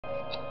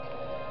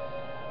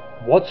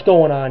What's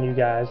going on, you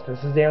guys? This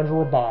is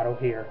Andrew Rebooted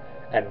here,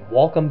 and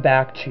welcome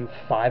back to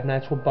Five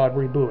Nights with Bud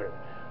Rebooted,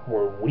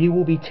 where we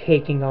will be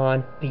taking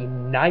on the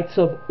Knights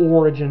of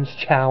Origins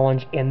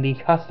challenge in the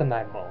custom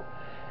night mode.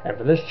 And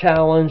for this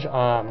challenge,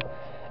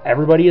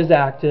 everybody is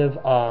active.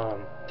 So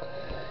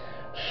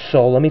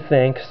let me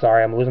think.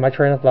 Sorry, I'm losing my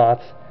train of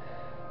thoughts.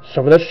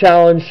 So for this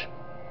challenge,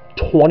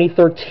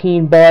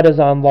 2013 Bud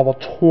is on level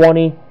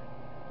 20.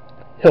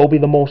 He'll be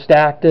the most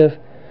active.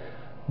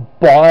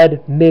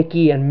 Bud,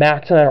 Mickey, and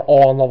Max and I are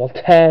all on level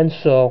 10,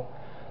 so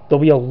they'll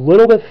be a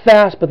little bit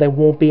fast, but they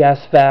won't be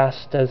as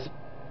fast as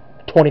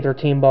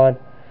 2013 Bud.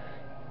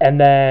 And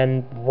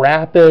then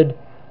Rapid,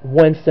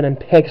 Winston, and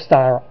Pigsty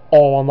are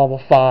all on level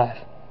 5.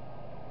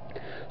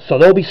 So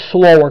they'll be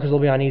slower because they'll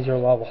be on easier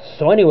levels.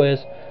 So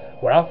anyways,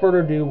 without further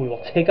ado, we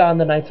will take on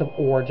the Knights of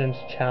Origins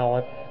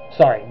challenge.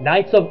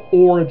 Knights of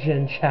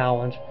Origin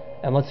challenge,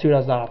 and let's see what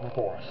has to offer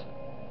for us.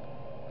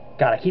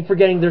 God, I keep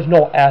forgetting there's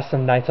no S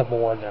in Knights of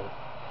Origin.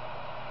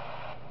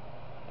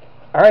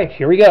 Alright,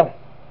 here we go.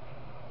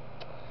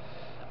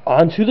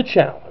 On to the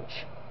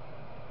challenge.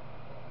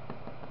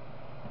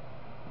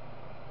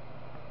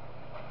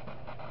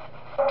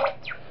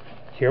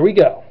 Here we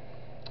go.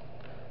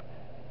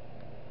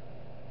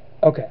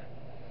 Okay.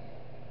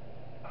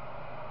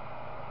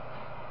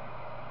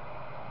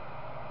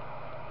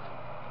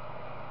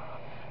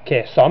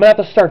 Okay, so I'm going to have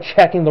to start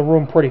checking the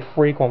room pretty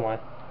frequently.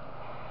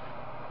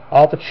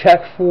 I'll have to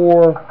check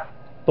for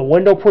the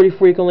window pretty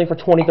frequently for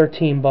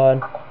 2013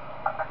 Bud.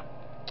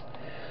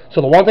 So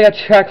the one thing I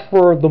check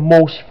for the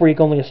most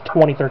frequently is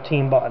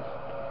 2013 Bud,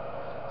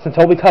 since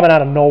he'll be coming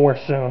out of nowhere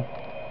soon.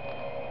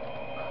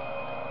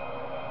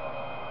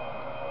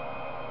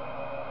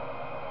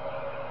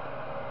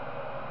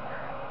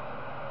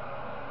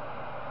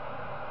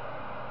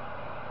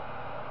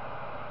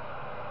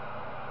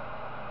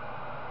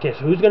 Okay, so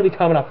who's going to be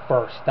coming up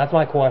first? That's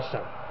my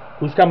question.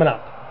 Who's coming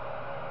up?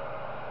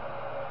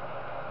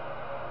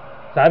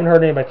 I haven't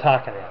heard anybody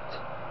talking yet.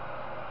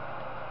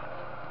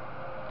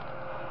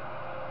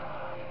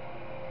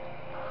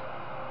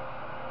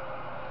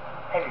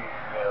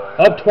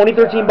 Up,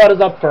 2013 Bud is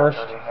up first.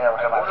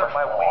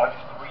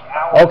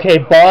 Okay,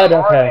 Bud,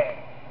 okay.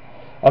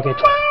 Okay,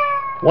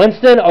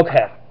 Winston,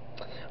 okay.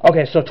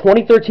 Okay, so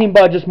 2013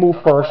 Bud just moved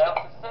first.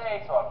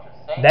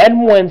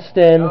 Then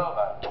Winston.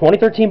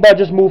 2013 Bud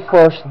just moved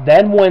first.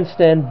 Then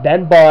Winston.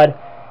 Then Bud.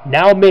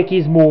 Now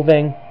Mickey's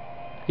moving.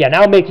 Yeah,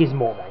 now Mickey's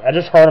moving. I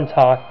just heard him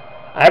talk.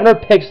 I haven't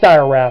heard Pigsty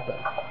or Rapid.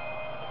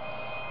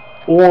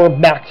 Or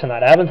Mac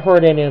tonight. I haven't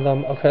heard any of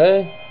them.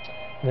 Okay.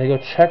 Let me go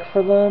check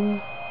for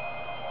them.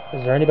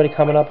 Is there anybody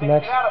coming up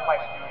next?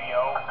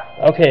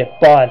 Okay,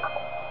 Bud.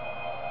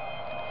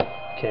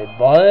 Okay,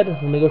 Bud.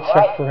 Let me go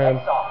check for him.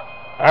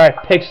 Alright,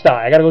 Pigsty.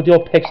 I gotta go deal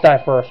with Pigsty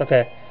first.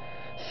 Okay.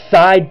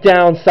 Side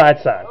down, side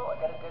side.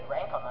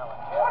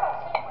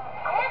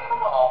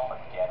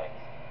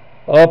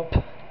 Up,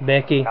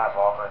 Mickey.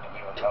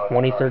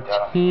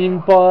 2013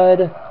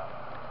 Bud.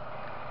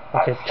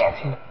 Okay,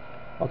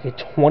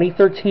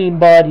 2013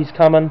 Bud. He's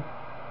coming.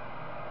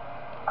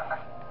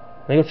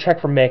 Let me go check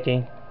for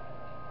Mickey.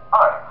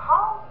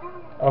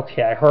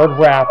 Okay, I heard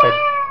Rapid.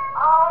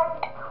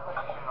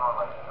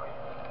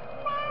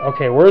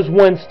 Okay, where's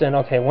Winston?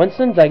 Okay,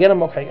 Winston, did I get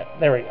him? Okay,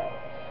 there we go.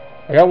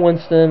 I got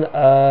Winston.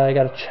 I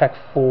gotta check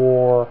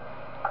for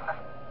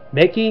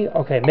Mickey.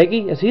 Okay,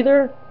 Mickey, is he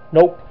there?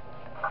 Nope.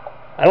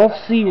 I don't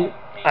see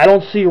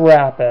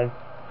Rapid.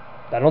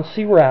 I don't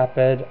see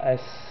Rapid. I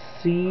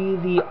see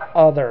the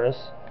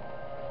others.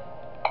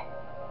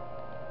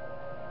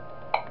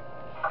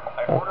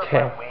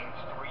 Okay.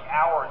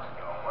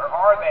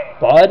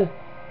 Bud?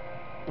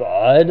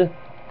 Bud?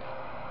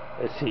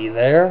 Is he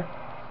there?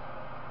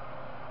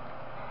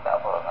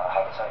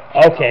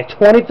 Okay,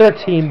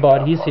 2013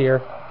 Bud, he's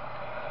here.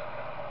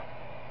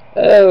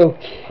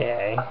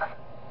 Okay.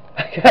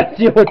 I gotta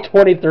deal with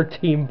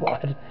 2013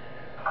 Bud.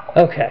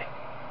 Okay.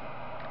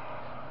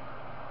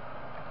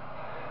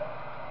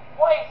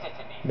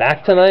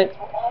 Mac tonight?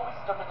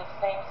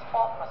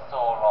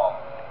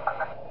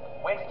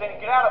 Winston,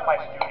 get out of my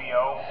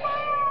studio.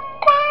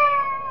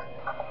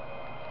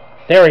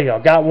 There we go.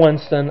 Got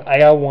Winston. I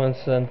got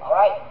Winston.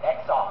 Alright,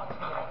 next song.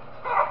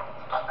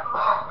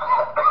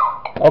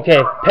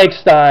 Okay,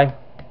 Pigsty.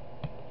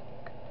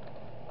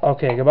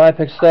 Okay, goodbye,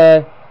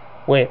 Pigsty.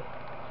 Wait.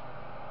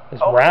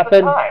 Is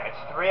Rapid? It's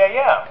 3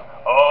 a.m.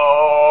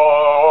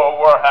 Oh,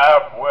 we're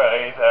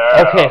halfway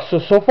there. Okay,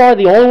 so far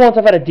the only ones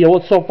I've had to deal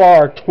with so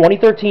far are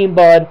 2013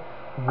 Bud,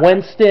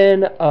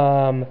 Winston,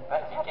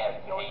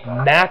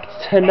 Mac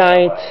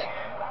tonight.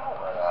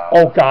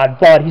 Oh God,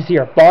 Bud, he's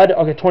here. Bud,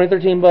 okay,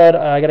 2013 Bud.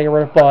 I gotta get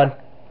rid of Bud.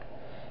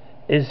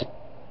 Is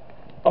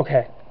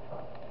okay.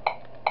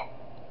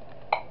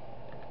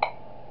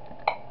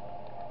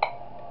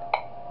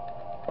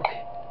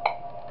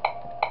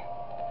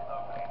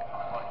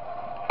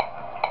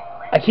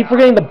 I keep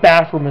forgetting the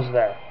bathroom is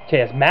there.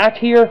 Okay, is Mac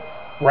here?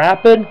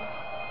 Rapid?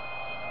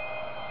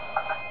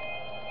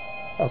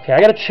 Okay,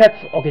 I gotta check.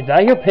 Okay, did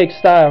I hear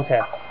Pigsty?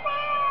 Okay.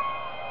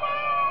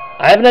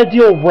 I haven't had to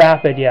deal with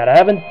Rapid yet. I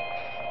haven't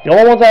The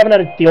only ones I haven't had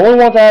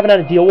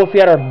to deal with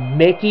yet are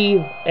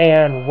Mickey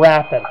and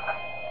Rapid.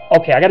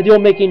 Okay, I gotta deal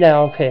with Mickey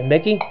now. Okay,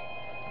 Mickey.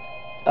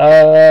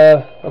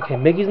 Okay,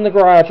 Mickey's in the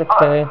garage.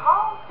 Okay.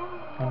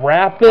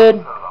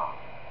 Rapid.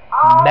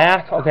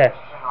 Mac. Okay.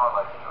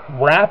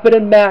 Rapid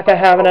and Mac I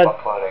haven't had.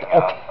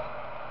 Okay.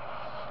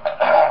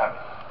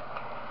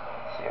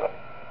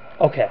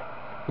 Okay.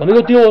 Let me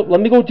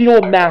go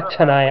deal with Mac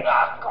tonight.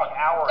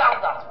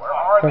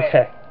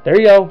 Okay. There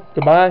you go.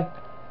 Goodbye.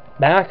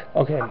 Mac.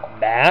 Okay.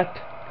 Mac.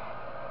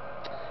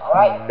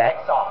 Alright,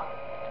 next song.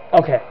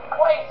 Okay.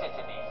 Why is this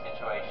in these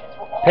situations?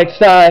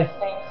 Pigsty.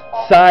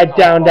 Side,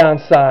 down, down,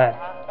 side.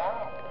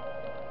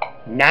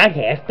 Not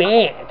half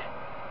bad.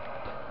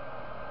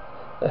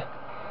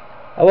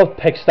 I love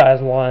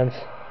Pigsty's lines.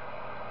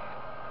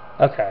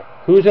 Okay.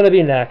 Who's gonna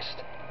be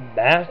next?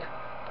 Mac?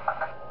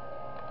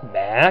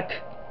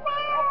 Mac?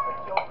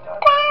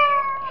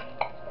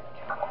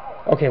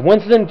 Okay,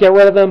 Winston, get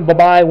rid of him.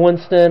 Bye-bye,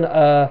 Winston.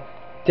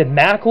 Did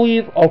Mac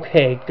leave?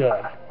 Okay,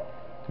 good.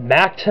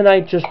 Mac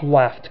tonight just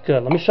left.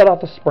 Good. Let me shut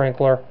off the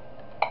sprinkler.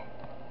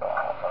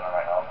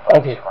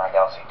 Okay.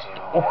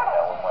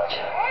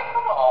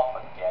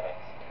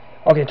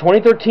 Okay,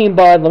 2013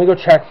 Bud. Let me go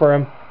check for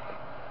him.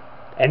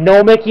 And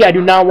no, Mickey, I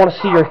do not want to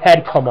see your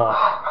head come off.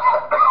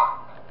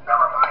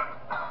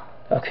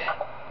 Okay.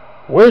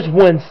 Where's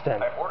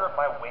Winston? I ordered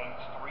my wings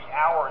 3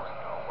 hours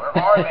ago. Where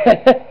are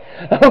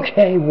they?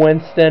 Okay,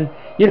 Winston.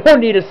 You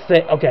don't need to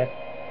say... Okay.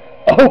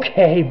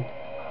 Okay,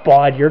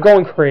 Bud, you're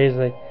going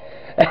crazy.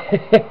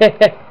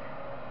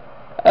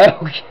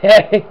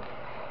 Okay.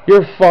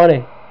 You're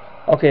funny.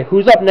 Okay,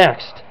 who's up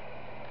next?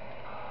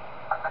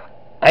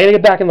 I gotta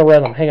get back in the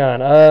rhythm. Hang on.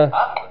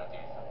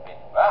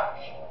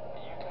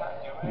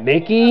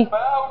 Mickey?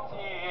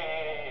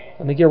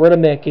 Let me get rid of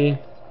Mickey.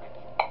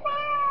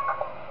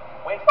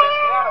 Winston,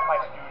 get out of my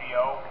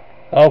studio.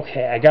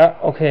 Okay, I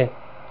got... Okay.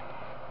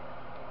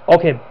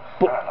 Okay,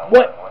 but...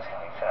 What?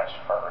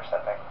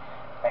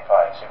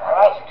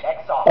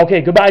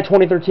 Okay, goodbye,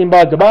 2013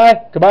 Bud. Goodbye.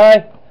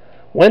 Goodbye.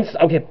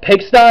 Winston. Okay,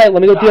 Pigsty.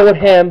 Let me go deal with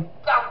him.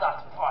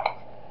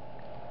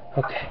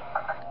 Okay.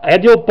 I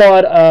gotta deal with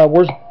Bud.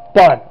 Where's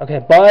Bud? Okay,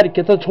 Bud,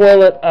 get to the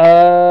toilet.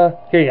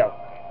 Here you go.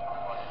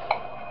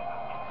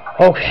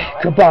 Okay,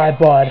 goodbye,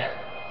 Bud.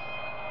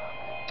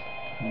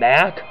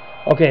 Mac.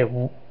 Okay,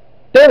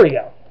 there we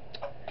go.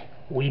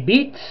 We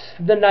beat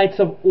the Knights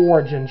of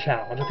Origin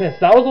challenge. Okay, so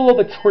that was a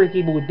little bit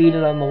tricky, but we beat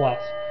it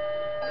nonetheless.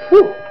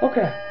 Whew,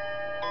 okay.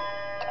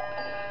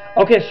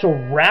 Okay, so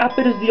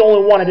Rapid is the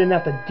only one I didn't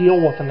have to deal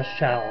with in this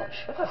challenge.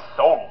 This is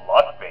so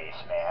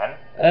luck-based, man.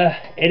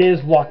 It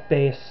is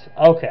luck-based.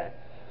 Okay.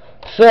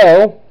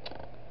 So,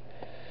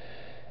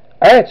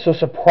 alright, so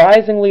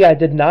surprisingly I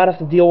did not have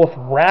to deal with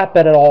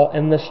Rapid at all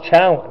in this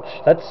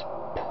challenge. That's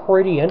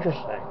pretty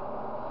interesting.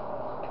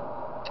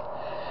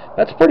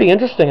 That's pretty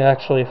interesting,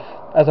 actually,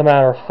 as a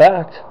matter of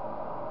fact.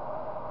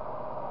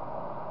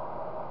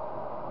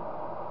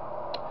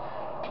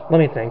 Let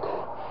me think.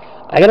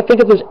 I gotta think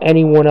if there's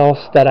anyone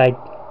else that I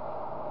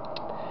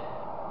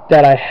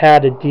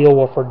had to deal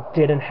with or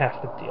didn't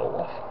have to deal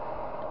with.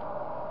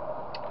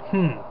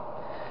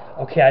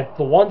 Okay,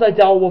 the ones I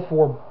dealt with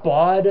were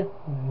Bud,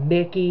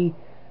 Mickey,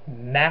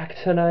 Mac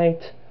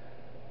tonight,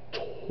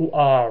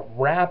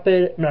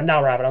 Rapid. No,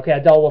 not Rapid. Okay, I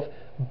dealt with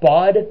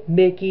Bud,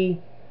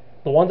 Mickey.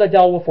 The ones I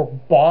dealt with were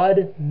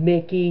Bud,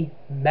 Mickey,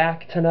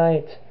 Mac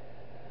tonight,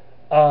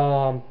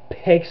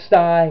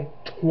 Pigsty,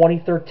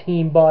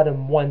 2013 Bud,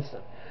 and Winston.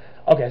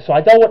 Okay, so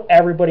I dealt with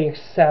everybody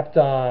except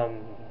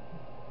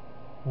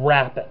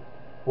Rapid.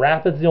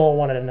 Rapid's the only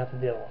one I didn't have to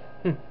deal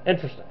with.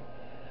 Interesting.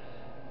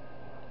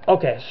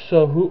 Okay,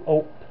 so who...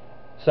 Oh,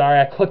 sorry,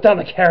 I clicked on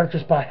the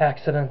characters by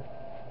accident.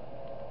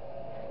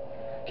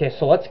 Okay,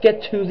 so let's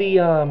get to the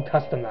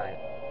custom night.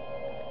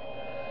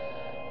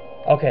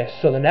 Okay,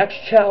 so the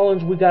next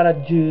challenge we gotta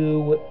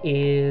do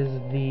is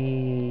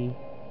the...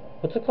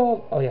 What's it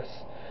called? Oh,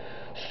 yes.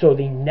 So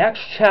the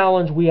next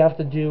challenge we have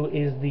to do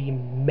is the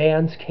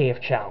Man's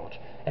Cave challenge.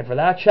 And for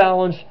that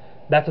challenge,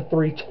 that's a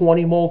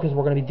 320 mold because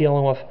we're going to be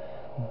dealing with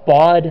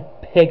Bud,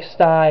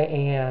 Pigsty,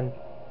 and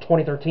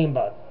 2013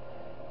 Bud.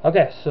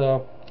 Okay,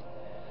 so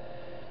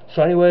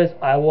anyways,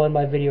 I will end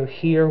my video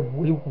here.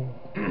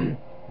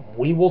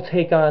 We will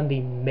take on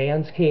the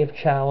Man's Cave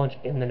challenge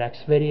in the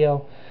next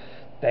video.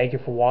 Thank you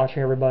for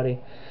watching, everybody.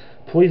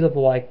 Please hit the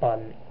like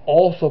button.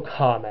 Also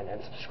comment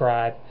and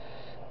subscribe.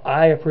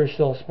 I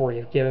appreciate all the support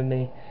you've given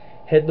me.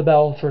 Hit the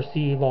bell to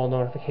receive all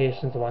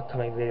notifications of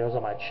upcoming videos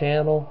on my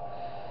channel.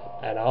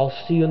 And I'll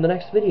see you in the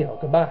next video.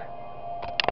 Goodbye.